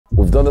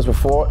We've done this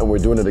before and we're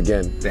doing it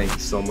again. Thank you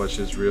so much,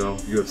 Israel.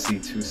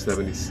 UFC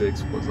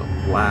 276 was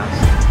a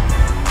blast.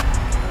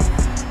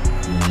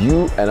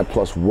 You and a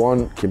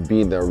 +1 can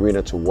be in the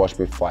arena to watch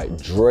me fight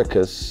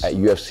Dricus at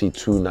UFC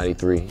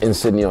 293 in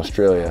Sydney,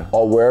 Australia,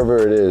 or wherever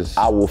it is.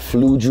 I will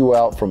fluge you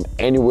out from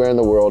anywhere in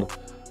the world,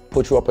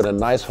 put you up in a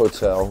nice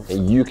hotel,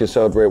 and you can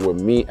celebrate with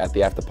me at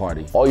the after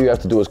party. All you have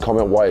to do is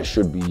comment why it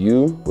should be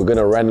you. We're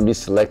gonna randomly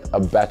select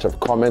a batch of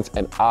comments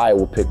and I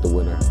will pick the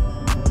winner.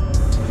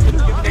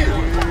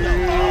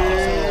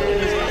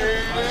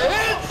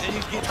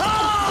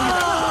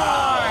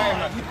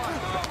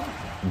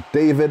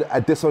 David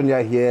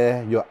Adesanya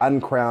here, your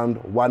uncrowned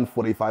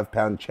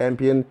 145-pound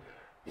champion,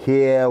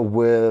 here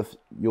with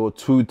your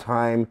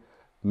two-time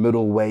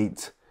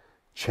middleweight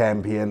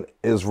champion,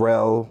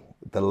 Israel,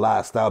 the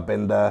last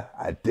Stylebender,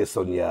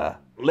 Adesanya.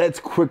 Let's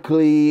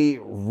quickly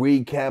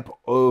recap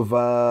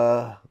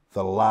over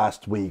the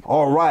last week.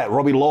 All right,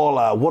 Robbie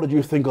Lawler, what did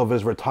you think of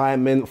his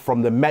retirement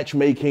from the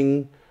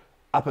matchmaking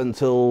up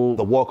until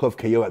the walk-off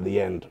KO at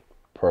the end?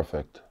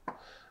 Perfect.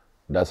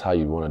 That's how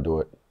you want to do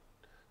it.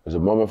 There's a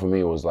moment for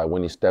me, it was like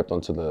when he stepped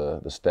onto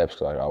the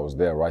steps, like I was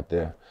there, right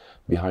there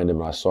behind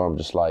him, and I saw him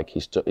just like,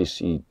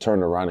 he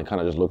turned around and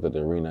kind of just looked at the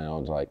arena, and I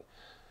was like,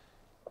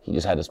 he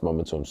just had this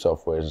moment to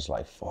himself where it's just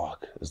like,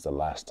 fuck, it's the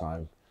last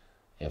time.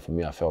 And for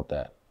me, I felt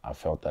that. I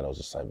was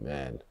just like,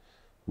 man,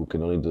 we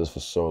can only do this for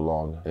so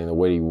long. And the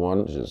way he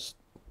won was just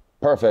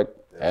perfect.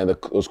 And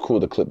it was cool,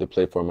 the clip they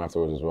played for him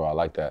afterwards as well. I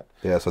like that.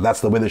 Yeah, so that's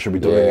the way they should be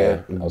doing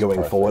it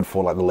going forward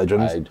for like the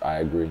legends. I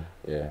agree,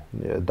 yeah.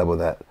 Yeah, double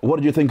that. What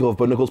did you think of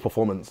Bo Nickal's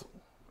performance?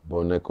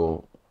 Bo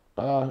Nickel,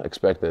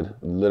 expected.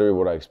 Literally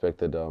what I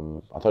expected.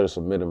 I thought he'd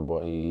submit him,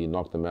 but he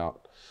knocked him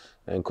out.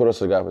 And kudos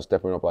to the guy for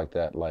stepping up like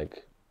that.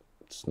 Like,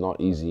 it's not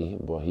easy,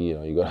 but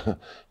you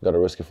gotta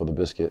risk it for the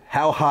biscuit.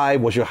 How high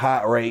was your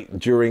heart rate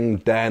during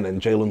Dan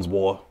and Jalen's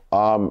war?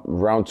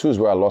 Round 2 is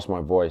where I lost my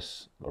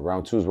voice.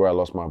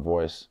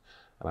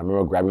 And I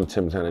remember grabbing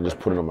Tim's hand and just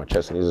putting it on my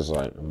chest, and he's just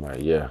like, I'm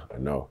like, yeah, I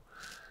know.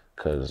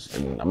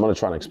 And I'm gonna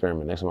try an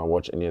experiment. Next time I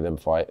watch any of them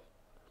fight,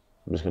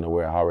 I'm just gonna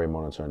wear a heart rate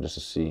monitor and just to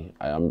see.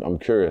 I'm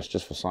curious,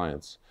 just for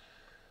science,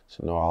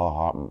 to know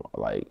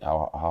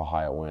how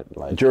high I went.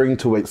 Like during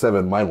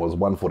 287, mine was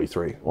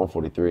 143.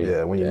 143.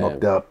 Yeah, when you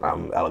knocked out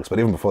Alex, but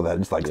even before that,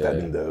 just like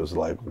standing there, it was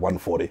like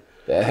 140.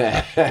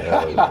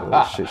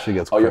 She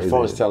gets crazy. Oh, your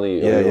phone's telling you.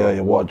 Yeah,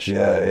 your watch.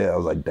 Yeah. I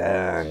was like,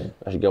 dang.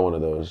 I should get one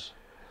of those.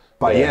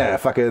 But yeah,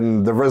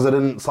 fucking the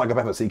resident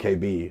psychopath at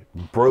CKB,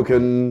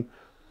 broken,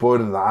 bone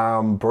in the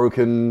arm,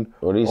 broken,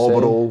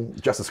 orbital,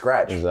 just a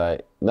scratch. He's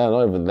like, no,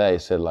 not even that. He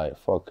said like,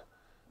 fuck,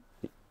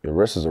 your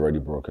wrist is already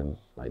broken.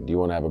 Like, do you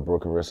want to have a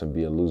broken wrist and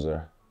be a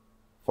loser?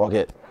 Fuck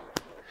it.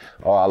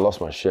 Oh, I lost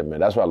my shit, man.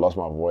 That's why I lost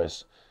my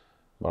voice.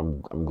 But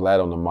I'm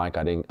glad on the mic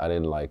I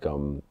didn't like,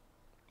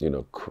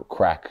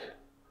 crack.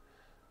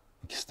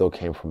 It still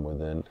came from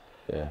within,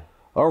 yeah.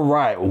 All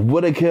right,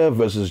 Whittaker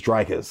versus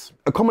Dricus.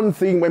 A common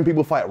theme when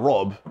people fight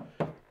Rob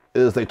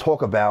is they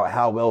talk about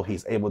how well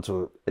he's able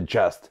to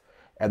adjust.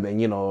 And then,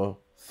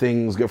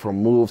 things go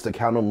from moves to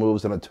counter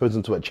moves and it turns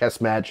into a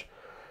chess match.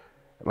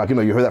 Like,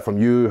 you heard that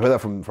from you, heard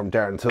that from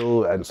Darren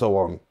Till and so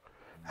on.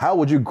 How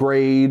would you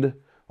grade,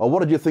 or what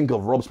did you think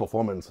of Rob's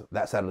performance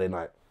that Saturday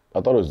night? I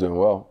thought he was doing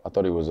well. I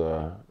thought he was,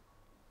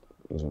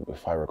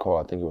 if I recall,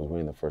 I think he was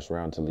winning the first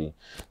round till he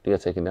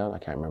got taken down. I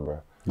can't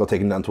remember. Got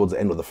taken down towards the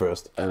end of the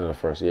first. End of the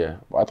first, yeah.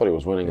 I thought he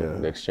was winning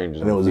the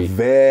exchanges. And it was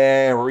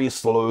very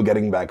slow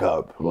getting back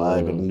up.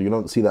 Like, you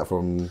don't see that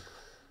from...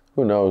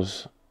 Who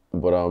knows?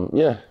 But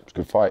yeah, it's a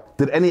good fight.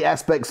 Did any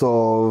aspects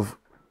of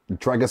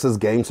Dricus's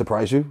game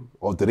surprise you?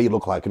 Or did he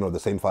look like, the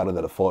same fighter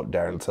that had fought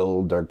Darren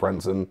Till, Derek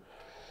Brunson?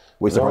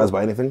 Were you surprised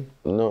by anything?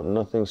 No,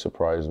 nothing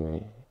surprised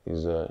me.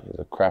 He's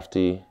a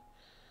crafty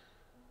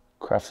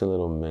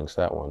little minx,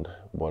 that one.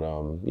 But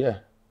yeah.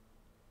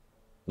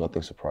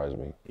 Nothing surprised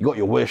me. You got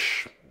your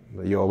wish.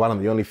 You're one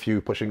of the only few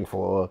pushing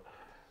for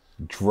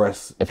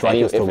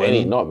Dricus to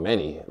win. Not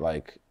many.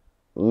 Like,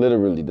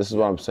 literally, this is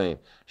what I'm saying.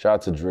 Shout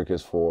out to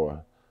Dricus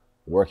for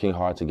working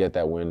hard to get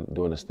that win,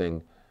 doing his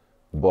thing.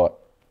 But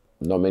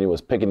not many was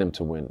picking him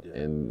to win.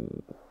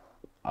 And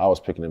I was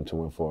picking him to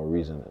win for a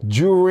reason.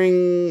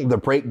 During the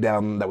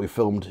breakdown that we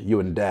filmed, you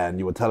and Dan,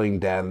 you were telling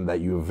Dan that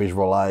you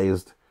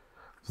visualized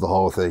the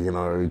whole thing,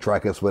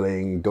 Dricus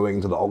winning,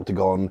 going to the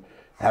octagon,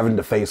 having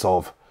to face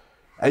off.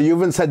 And you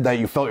even said that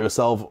you felt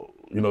yourself,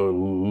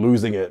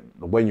 losing it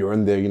when you were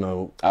in there,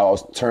 I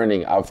was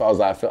turning. I felt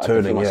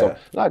turning, myself.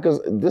 Yeah. Nah, because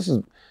this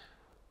is,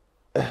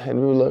 and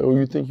we were like, oh,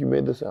 you think you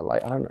made this?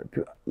 Like, I don't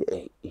know.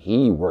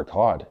 He worked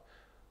hard.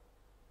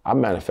 I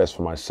manifest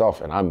for myself,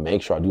 and I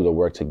make sure I do the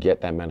work to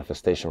get that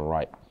manifestation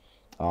right.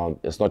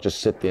 It's not just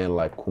sit there and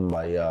like,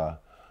 kumbaya,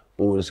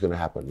 oh, this is going to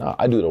happen. No,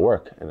 I do the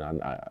work, and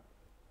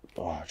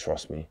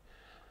trust me.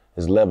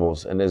 There's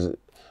levels, and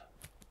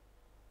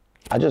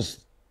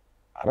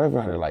I don't even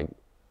know how to like,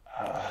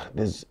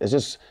 is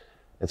it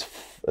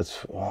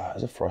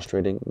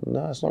frustrating?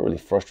 No, it's not really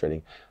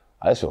frustrating.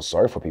 I just feel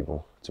sorry for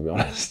people, to be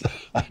honest.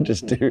 I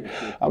just do.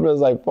 I'm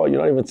just like, fuck,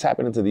 you're not even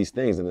tapping into these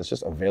things and it's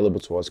just available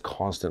to us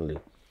constantly.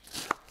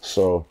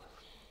 So,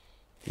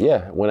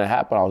 yeah, when it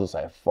happened, I was just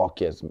like,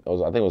 fuck yes. I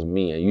think it was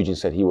me, and Eugene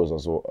said he was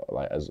also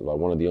like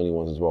one of the only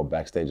ones as well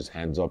backstage, just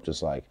hands up,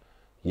 just like,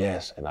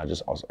 yes. And I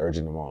was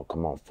urging them on,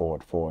 come on,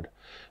 forward.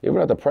 Even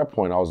at the prep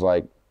point, I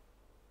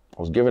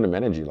was giving them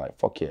energy, like,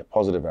 fuck yeah,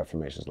 positive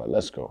affirmations, like,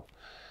 let's go.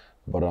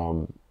 But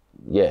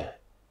yeah,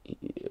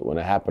 when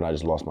it happened, I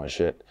just lost my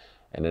shit.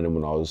 And then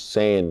when I was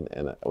saying,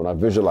 and when I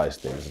visualized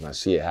things and I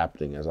see it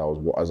happening, as I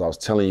was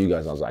telling you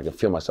guys, I could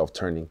feel myself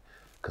turning,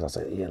 because I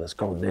said, yeah, let's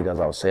go, nigga. As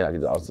I was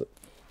saying,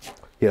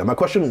 yeah, my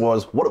question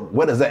was,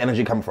 where does that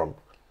energy come from?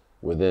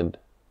 Within.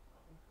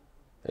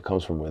 It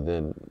comes from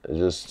within. It's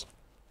just,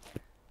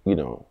 you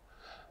know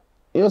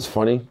what's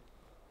funny?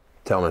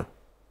 Tell me.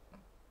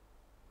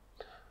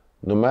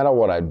 No matter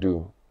what I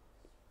do,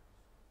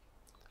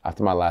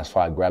 after my last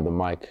fight, I grabbed the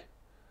mic.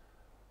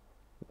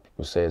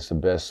 People say it's the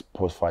best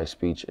post-fight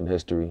speech in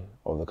history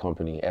of the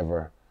company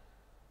ever.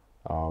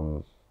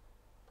 You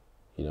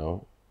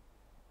know,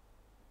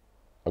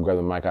 I grabbed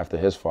the mic after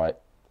his fight.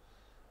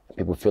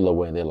 People feel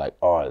away and they're like,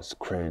 oh, it's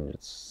cringe,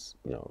 it's,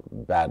 you know,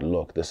 bad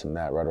look, this and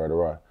that,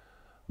 rah.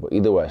 But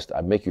either way, I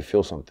make you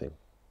feel something.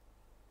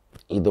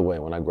 Either way,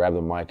 when I grab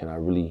the mic and I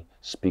really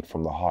speak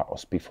from the heart or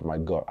speak from my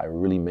gut, I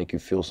really make you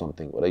feel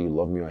something. Whether you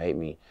love me or hate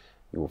me,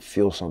 you will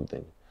feel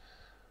something.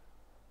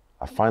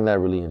 I find that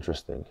really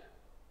interesting.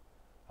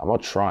 I'm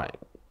not trying.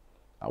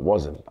 I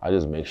wasn't. I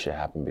just make shit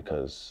happen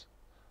because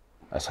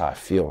that's how I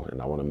feel,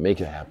 and I want to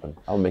make it happen.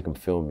 I want to make him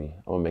feel me.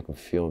 I want to make him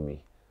feel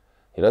me.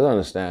 He doesn't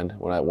understand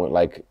when I went,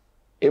 like,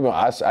 even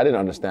I didn't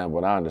understand,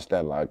 but I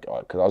understand, like,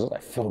 because I was just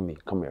like, feel me,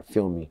 come here,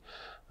 feel me.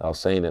 I was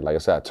saying it, like I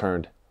said, I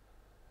turned.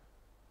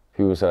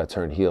 People said I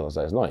turned heel. I was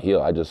like, it's not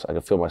heel. I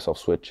can feel myself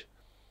switch.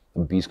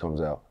 The beast comes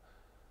out.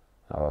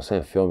 I was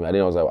saying, feel me. I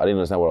didn't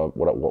understand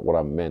what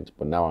I meant,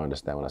 but now I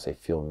understand when I say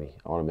feel me.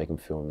 I want to make him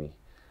feel me.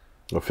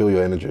 I'll feel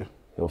your energy.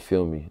 He'll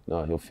feel me.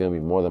 No, he'll feel me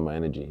more than my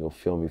energy. He'll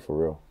feel me for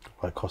real.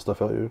 Like Costa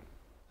felt you?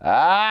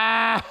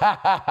 Ah!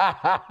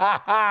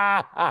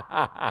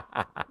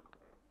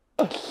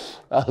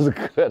 That was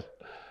good.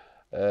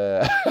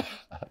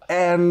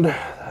 And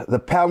the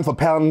pound for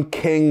pound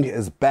king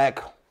is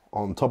back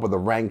on top of the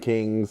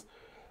rankings.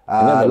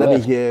 Let me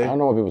hear. I don't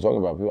know what people are talking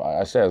about.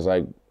 I said, it's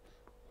like,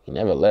 he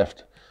never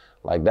left.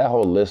 Like, that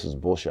whole list is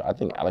bullshit. I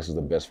think Alex is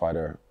the best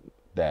fighter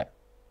that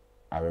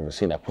I've ever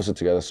seen that puts it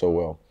together so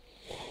well.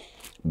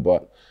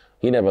 But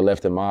he never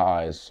left in my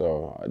eyes.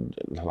 So,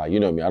 like, you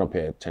know me, I don't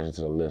pay attention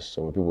to the list.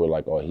 So when people were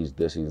like, oh, he's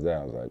this, he's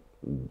that, I was like,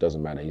 it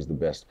doesn't matter, he's the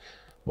best.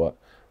 But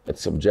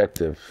it's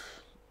subjective.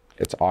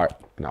 It's art,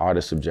 and art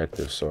is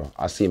subjective. So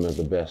I see him as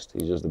the best.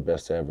 He's just the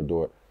best to ever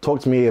do it. Talk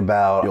to me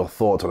about your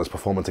thoughts on his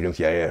performance against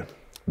Yair.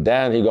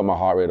 Dan, he got my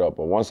heart rate up.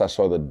 But once I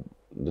saw the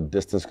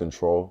distance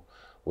control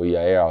with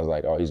Yair, I was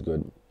like, oh, he's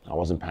good. I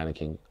wasn't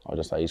panicking. I was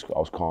just like, I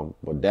was calm.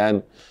 But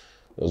Dan,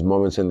 there was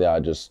moments in there I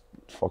just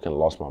fucking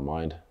lost my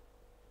mind.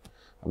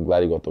 I'm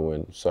glad he got the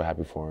win. So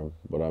happy for him.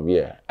 But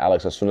yeah,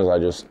 Alex, as soon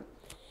as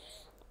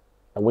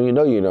and when you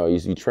know,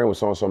 you train with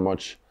someone so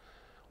much.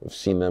 We've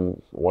seen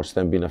them, watched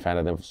them, been a fan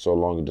of them for so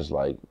long, and just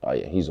like, oh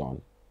yeah, he's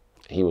on.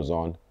 He was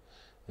on.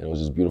 And it was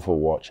just beautiful to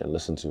watch and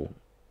listen to.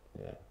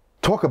 Yeah.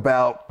 Talk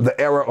about the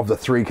era of the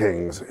Three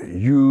Kings.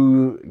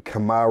 You,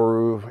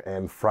 Kamaru,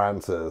 and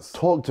Francis.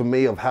 Talk to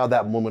me of how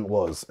that moment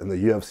was in the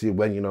UFC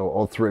when, you know,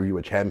 all three of you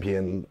were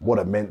champion, what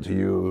it meant to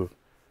you,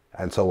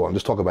 and so on.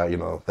 Just talk about, you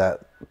know,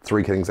 that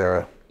Three Kings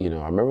era. You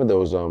know, I remember there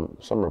was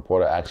some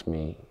reporter asked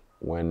me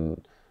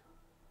when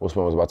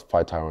Usman was about to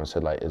fight Tyron and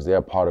said, like, is there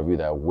a part of you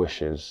that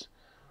wishes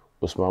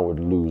Usman would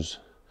lose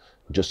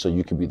just so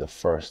you could be the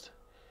first?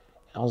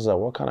 And I was like,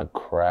 what kind of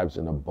crabs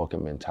in a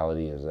bucket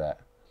mentality is that?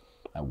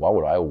 Like, why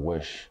would I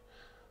wish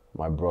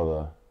my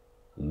brother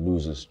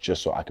loses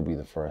just so I could be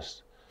the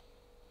first?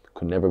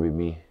 Could never be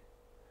me.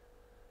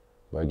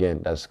 But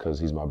again, that's because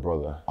he's my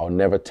brother. I'll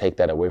never take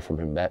that away from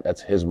him.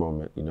 That's his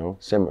moment, you know?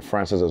 Same with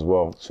Francis as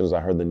well. As soon as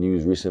I heard the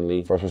news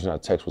recently, first person I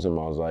texted was him.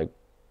 I was like,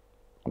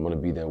 I'm gonna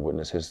be there,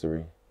 witness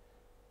history.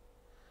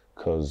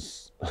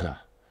 Because,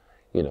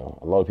 you know,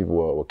 a lot of people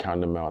were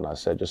counting him out, and I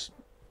said, just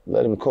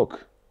let him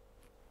cook.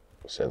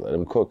 I said, let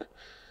him cook.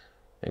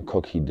 And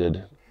cook he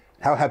did.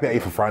 How happy are you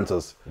for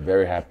Francis?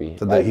 Very happy.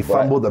 So that he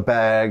fumbled the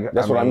bag.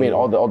 That's what I mean.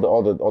 All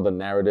the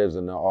narratives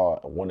and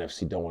ONE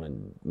FC don't want to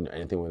do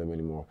anything with him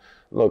anymore.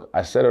 Look,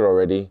 I said it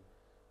already.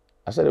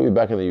 I said he'll be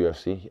back in the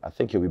UFC. I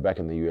think he'll be back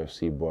in the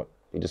UFC, but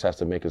he just has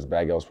to make his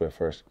bag elsewhere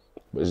first.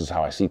 But this is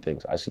how I see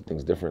things. I see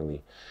things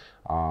differently.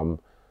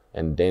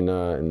 And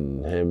Dana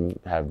and him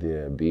have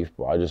their beef,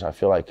 but I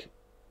feel like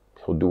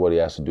he'll do what he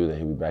has to do, then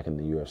he'll be back in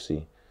the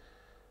UFC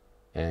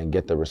and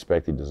get the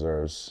respect he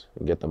deserves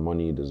and get the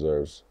money he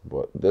deserves.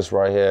 But this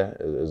right here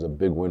is a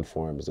big win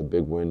for him. It's a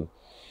big win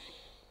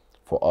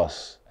for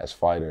us as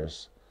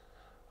fighters.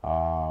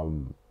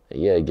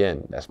 Yeah,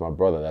 again, that's my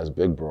brother. That's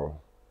big bro.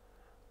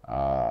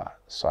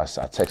 So I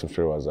text him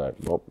straight away. I was like,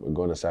 well, we're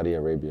going to Saudi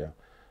Arabia.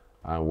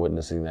 I'm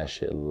witnessing that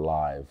shit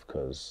live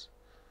because,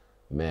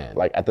 man,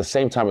 like at the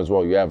same time as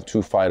well, you have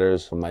two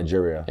fighters from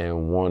Nigeria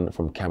and one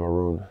from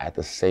Cameroon at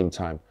the same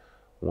time.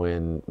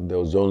 when there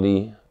was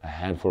only a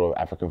handful of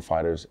African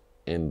fighters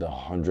in the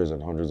hundreds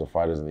and hundreds of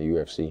fighters in the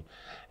UFC,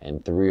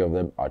 and 3 of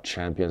them are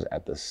champions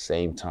at the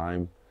same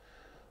time.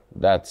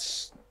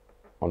 That's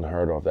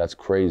unheard of. That's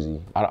crazy.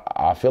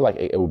 I feel like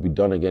it will be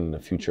done again in the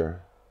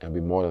future and be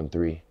more than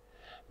 3,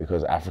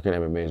 because African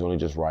MMA is only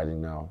just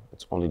rising now.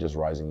 It's only just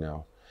rising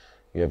now.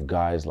 You have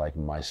guys like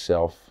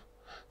myself,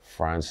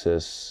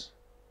 Francis,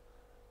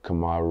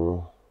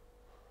 Kamaru,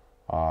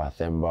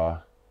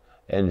 Themba,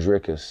 and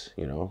Dricus,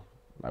 you know.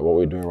 Like what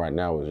we're doing right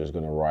now is just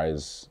gonna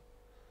rise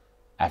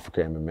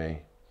Africa MMA.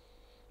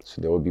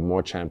 So there will be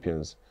more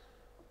champions,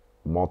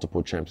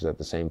 multiple champions at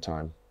the same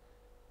time.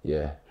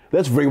 Yeah.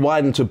 Let's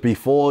rewind to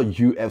before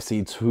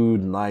UFC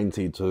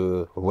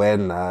 292,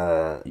 when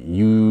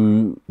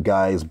you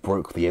guys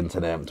broke the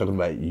internet. I'm talking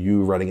about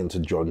you running into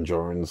Jon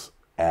Jones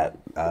at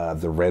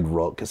the Red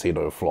Rock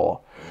casino floor.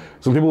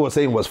 Some people were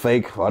saying it was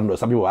fake. I don't know.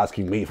 Some people were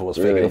asking me if it was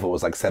fake, and if it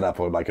was like set up,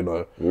 or like, you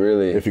know,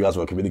 if you guys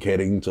were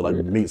communicating to like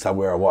meet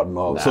somewhere or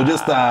whatnot. So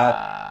just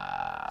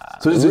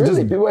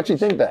people actually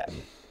think that.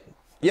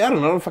 Yeah, I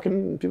don't know.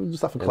 Fucking people do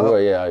stuff for clout. Oh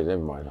yeah,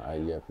 never mind.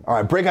 Yeah. All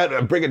right, break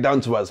it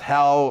down to us.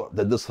 How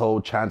did this whole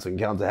chance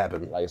encounter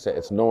happen? Like I said,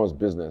 it's no one's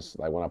business.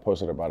 Like when I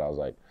posted about it, I was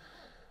like,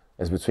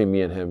 it's between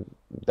me and him.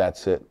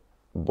 That's it.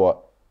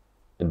 But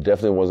it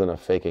definitely wasn't a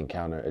fake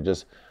encounter.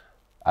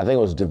 I think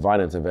it was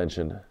divine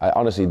intervention. I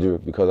honestly do,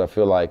 because I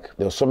feel like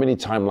there were so many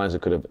timelines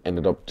that could have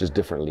ended up just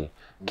differently.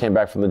 Came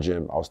back from the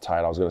gym. I was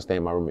tired. I was gonna stay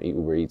in my room and eat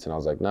Uber Eats, and I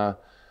was like, nah.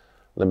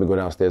 Let me go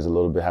downstairs a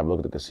little bit, have a look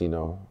at the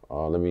casino.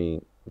 Let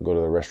me go to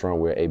the restaurant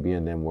where AB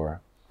and them were.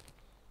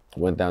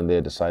 Went down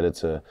there, decided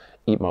to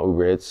eat my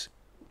Uber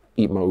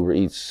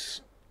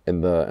Eats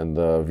in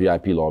the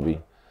VIP lobby.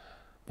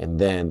 And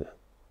then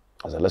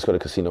I was like, let's go to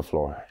the casino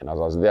floor. And as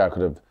I was there, I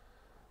could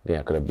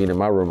have been in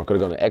my room. I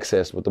could have gone to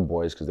Excess with the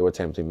boys because they were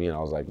tempting me. And I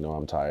was like, no,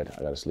 I'm tired.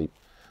 I got to sleep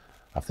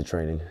after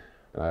training.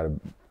 And I had an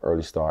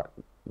early start.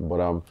 But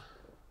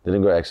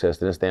didn't go to Excess,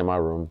 didn't stay in my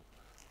room.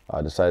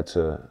 I decided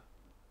to,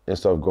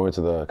 instead of going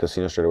to the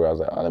casino straight away, I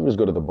was like, let me just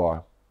go to the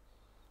bar.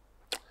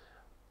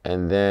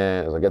 And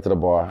then as I get to the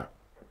bar,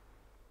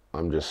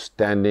 I'm just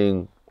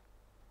standing.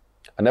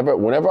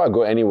 Whenever I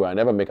go anywhere, I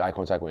never make eye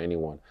contact with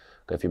anyone.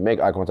 Because if you make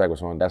eye contact with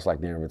someone, that's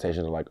like their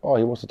invitation. They're like, oh,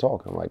 he wants to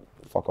talk. I'm like,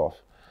 fuck off.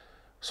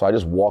 So I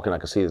just walk and I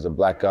can see there's a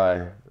black guy,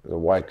 there's a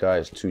white guy,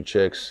 there's 2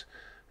 chicks,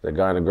 there's a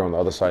guy and a girl on the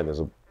other side,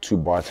 there's 2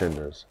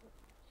 bartenders.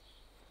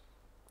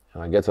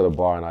 And I get to the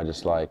bar and I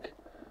just like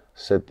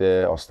sit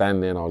there or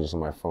stand there and I was just on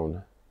my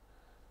phone.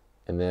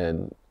 And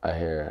then I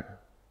hear,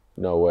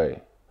 no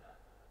way.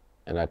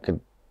 And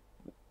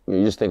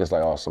you just think it's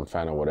like, oh, some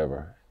fan or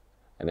whatever.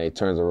 And then he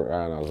turns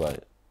around and I was like,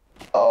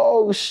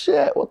 oh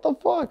shit, what the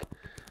fuck?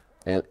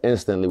 And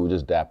instantly we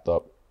just dapped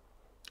up.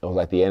 It was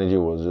like the energy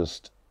was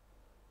just,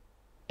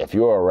 if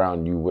you were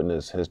around, you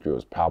witnessed history, it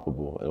was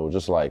palpable. It was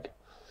just like,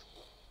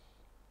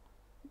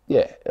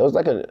 yeah, it was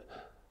a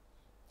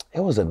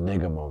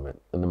nigga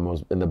moment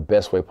in the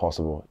best way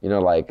possible. You know,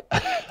 like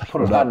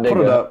put it up.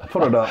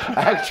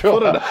 Actual.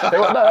 Put it up.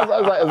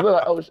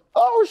 I was like,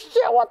 oh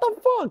shit, what the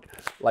fuck?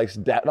 Like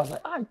that. And I was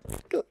like,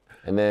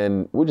 and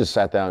then we just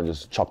sat down and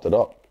just chopped it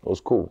up. It was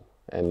cool.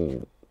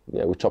 And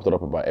yeah, we chopped it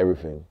up about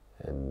everything.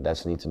 And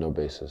that's a need to know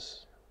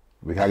basis.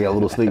 We can get a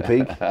little sneak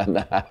peek.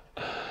 Nah.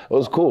 It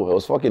was cool. It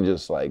was fucking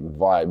just like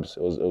vibes.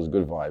 It was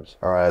good vibes.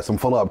 All right, some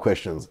follow-up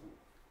questions.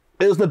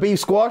 Is the beef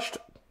squashed?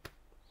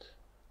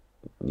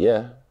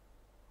 Yeah.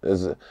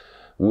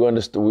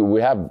 We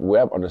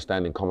have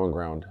understanding, common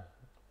ground,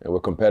 and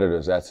we're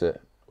competitors. That's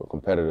it. We're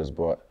competitors,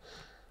 but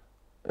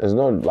there's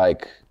no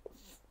like,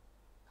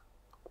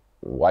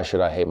 why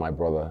should I hate my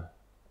brother?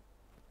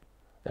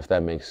 If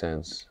that makes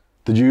sense.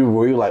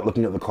 Were you like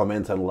looking at the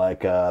comments and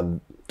like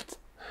looking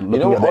at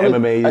the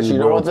MMA? Actually, you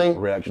know one thing.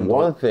 Reaction.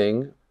 One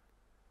thing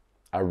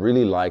I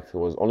really liked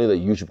was only the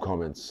YouTube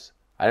comments.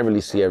 I didn't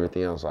really see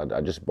everything else. I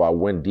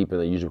went deep in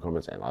the YouTube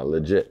comments, and I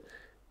legit,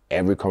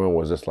 every comment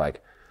was just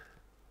like,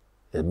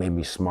 it made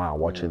me smile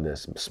watching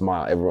this.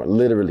 Smile, everyone,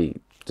 literally,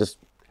 just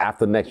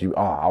after next,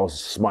 I was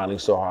smiling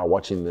so hard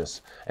watching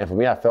this. And for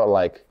me, I felt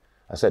like,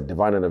 I said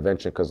divine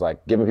intervention, because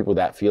like giving people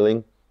that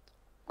feeling,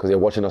 because they're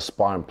watching us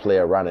spar and play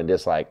around and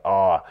just like,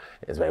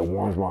 it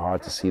warms my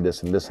heart to see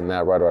this and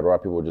that, right.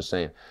 People were just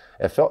saying.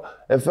 It felt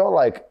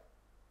like,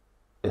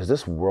 is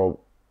this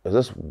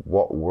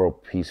what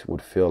world peace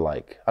would feel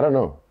like? I don't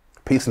know.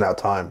 Peace in our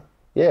time.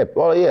 Yeah,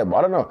 well, yeah, but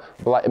I don't know.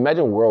 But like,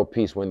 imagine world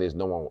peace when there's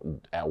no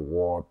one at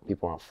war,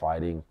 people aren't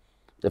fighting.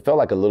 It felt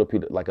like a little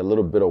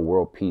bit of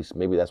world peace.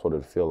 Maybe that's what it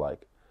would feel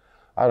like.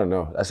 I don't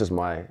know. That's just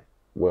my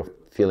way of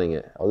feeling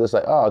it. I was just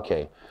like, oh,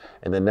 okay.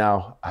 And then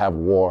now I have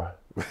war.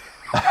 We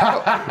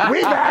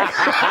back.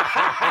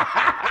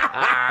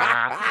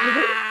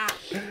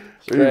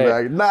 We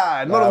back.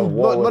 Nah,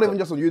 not even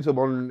just on YouTube.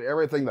 On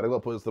everything that I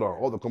got posted on,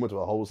 all the comments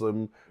were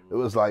wholesome. It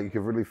was like you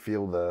could really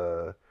feel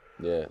the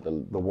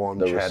warm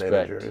chat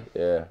energy.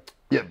 Yeah.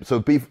 Yeah. So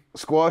beef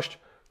squashed.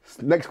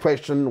 Next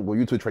question: will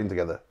you 2 train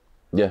together?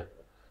 Yeah.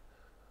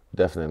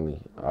 Definitely.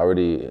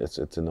 Already, it's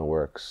in the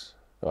works.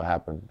 it'll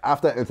happen.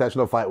 After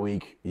International Fight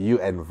Week, you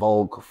and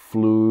Volk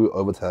flew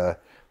over to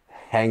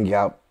hang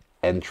out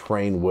and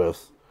train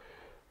with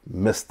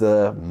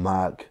Mr.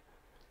 Mark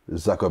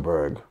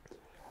Zuckerberg.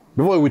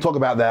 Before we talk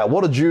about that,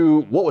 what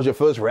was your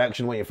first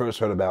reaction when you first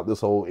heard about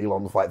this whole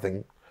Elon fight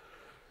thing?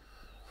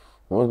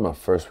 What was my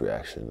first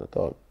reaction? I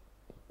thought,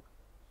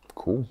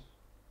 cool.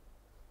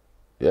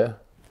 Yeah,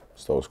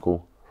 just thought it was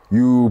cool.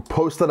 You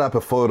posted up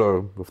a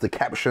photo with the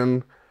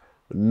caption,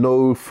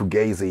 "No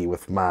fugazi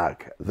with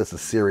Mark. This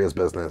is serious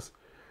business."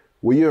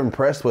 Were you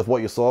impressed with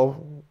what you saw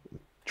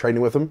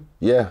training with him?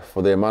 Yeah,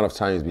 for the amount of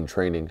time he's been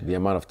training, the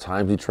amount of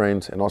time he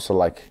trained, and also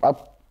like, I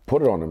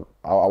put it on him.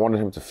 I wanted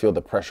him to feel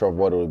the pressure of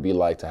what it would be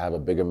like to have a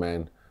bigger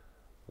man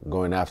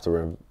going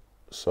after him.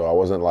 So I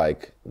wasn't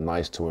like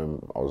nice to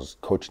him. I was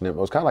coaching him.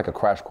 It was kind of like a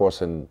crash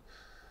course in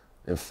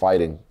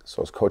fighting. So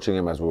I was coaching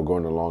him as we were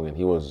going along, and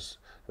he was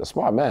a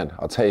smart man.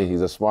 I'll tell you,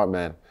 he's a smart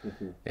man.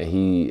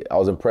 And I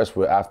was impressed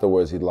with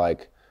afterwards. He'd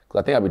like,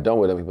 because I think I'd be done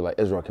with him. He'd be like,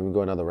 "Israel, can we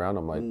go another round?"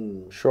 I'm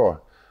like,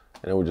 "Sure."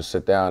 And then we just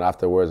sit down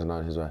afterwards,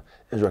 and he's like,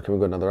 "Israel, can we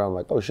go another round?" I'm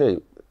like, "Oh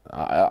shit."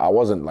 I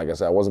wasn't, like I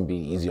said, I wasn't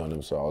being easy on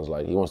him. So I was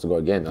like, he wants to go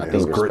again. And I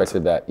think he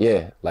respected that.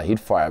 Yeah, like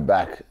he'd fire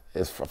back.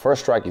 His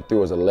first strike he threw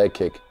was a leg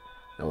kick.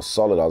 It was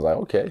solid. I was like,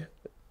 okay.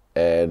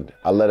 And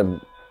I let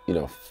him, you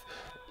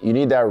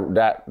need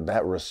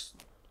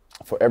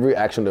for every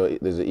action,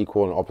 there's an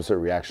equal and opposite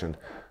reaction.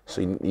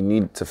 So you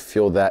need to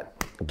feel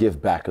that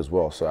give back as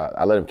well. So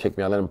I let him kick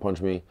me, I let him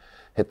punch me,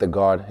 hit the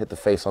guard, hit the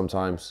face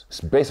sometimes. It's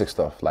basic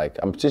stuff. Like,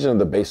 I'm teaching him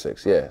the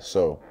basics, yeah.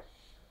 So,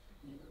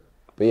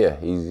 but yeah,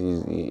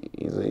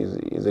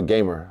 he's a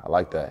gamer. I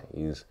like that.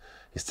 He's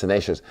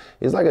tenacious.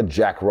 He's like a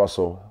Jack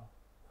Russell,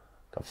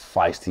 a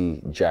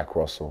feisty Jack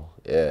Russell,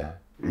 yeah.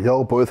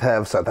 Y'all both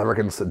have South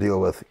Africans to deal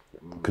with.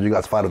 Could you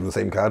guys fight on the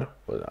same card?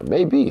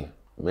 Maybe.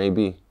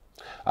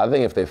 I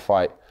think if they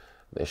fight,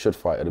 they should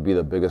fight. It'll be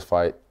the biggest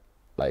fight,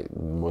 like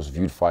most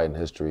viewed fight in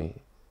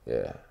history.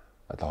 Yeah,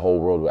 like the whole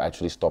world will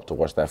actually stop to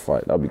watch that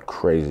fight. That'd be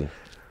crazy.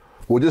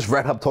 We'll just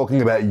wrap up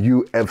talking about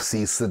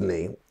UFC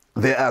Sydney.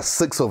 There are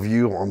 6 of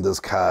you on this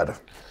card.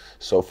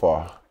 So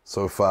far.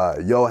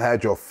 Y'all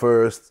had your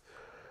first,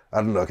 I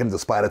don't know, I came to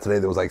Spider today,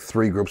 there was like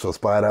 3 groups of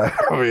Spider.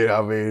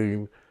 I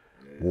mean,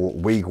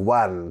 week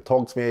 1.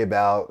 Talk to me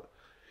about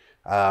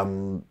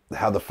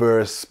how the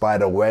first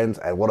Spider went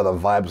and what are the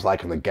vibes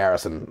like in the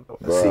garrison,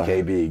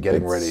 CKB,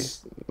 getting ready?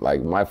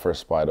 Like, my first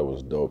Spider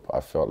was dope.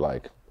 I felt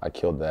like I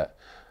killed that.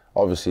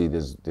 Obviously,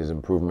 there's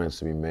improvements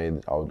to be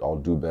made.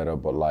 I'll do better,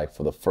 but like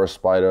for the first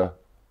Spider,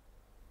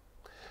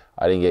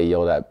 I didn't get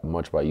yelled at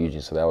much by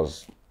Eugene, so that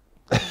was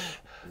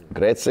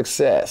great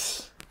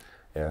success.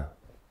 Yeah.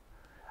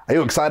 Are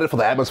you excited for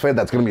the atmosphere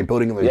that's going to be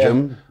building in the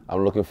gym?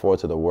 I'm looking forward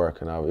to the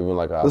work, and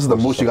this is the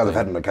most you guys have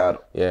had in the card.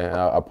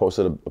 Yeah, I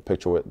posted a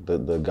picture with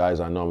the guys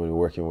I normally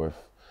working with,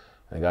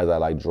 and guys I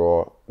like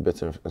draw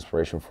bits of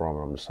inspiration from,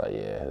 and I'm just like,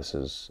 yeah, this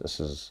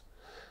is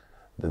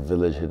the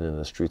village hidden in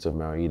the streets of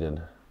Mount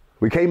Eden.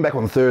 We came back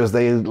on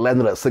Thursday,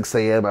 landed at 6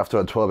 a.m. after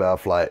a 12-hour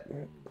flight.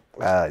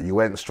 You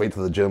went straight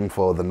to the gym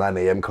for the 9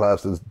 a.m.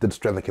 class, did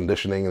strength and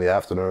conditioning in the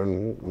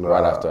afternoon.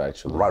 Right after,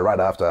 actually. Right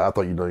after. I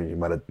thought, you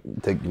might have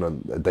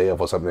taken a day off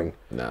or something.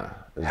 Nah.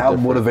 How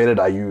motivated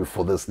are you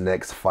for this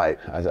next fight?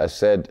 I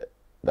said,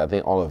 I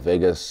think all of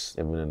Vegas,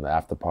 even in the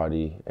after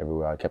party,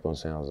 everywhere, I kept on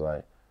saying, I was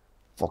like,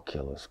 fuck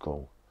yeah, let's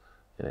go.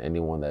 And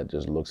anyone that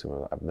just looks at me,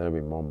 I've never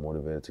been more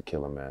motivated to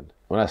kill a man.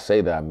 When I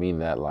say that, I mean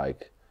that,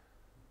 like,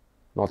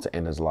 not to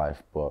end his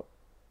life, but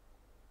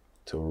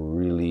to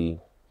really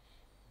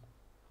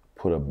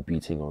put a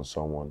beating on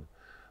someone.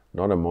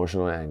 Not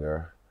emotional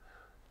anger,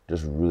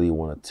 just really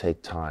want to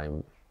take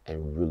time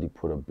and really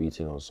put a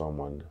beating on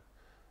someone.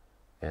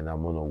 And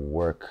I'm gonna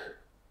work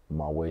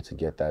my way to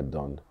get that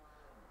done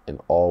in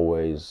all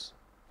ways,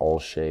 all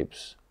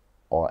shapes,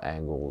 all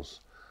angles,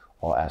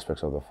 all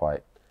aspects of the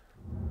fight.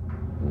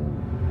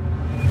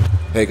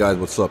 Hey guys,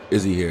 what's up?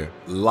 Izzy here.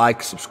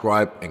 Like,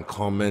 subscribe, and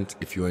comment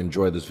if you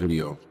enjoyed this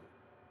video.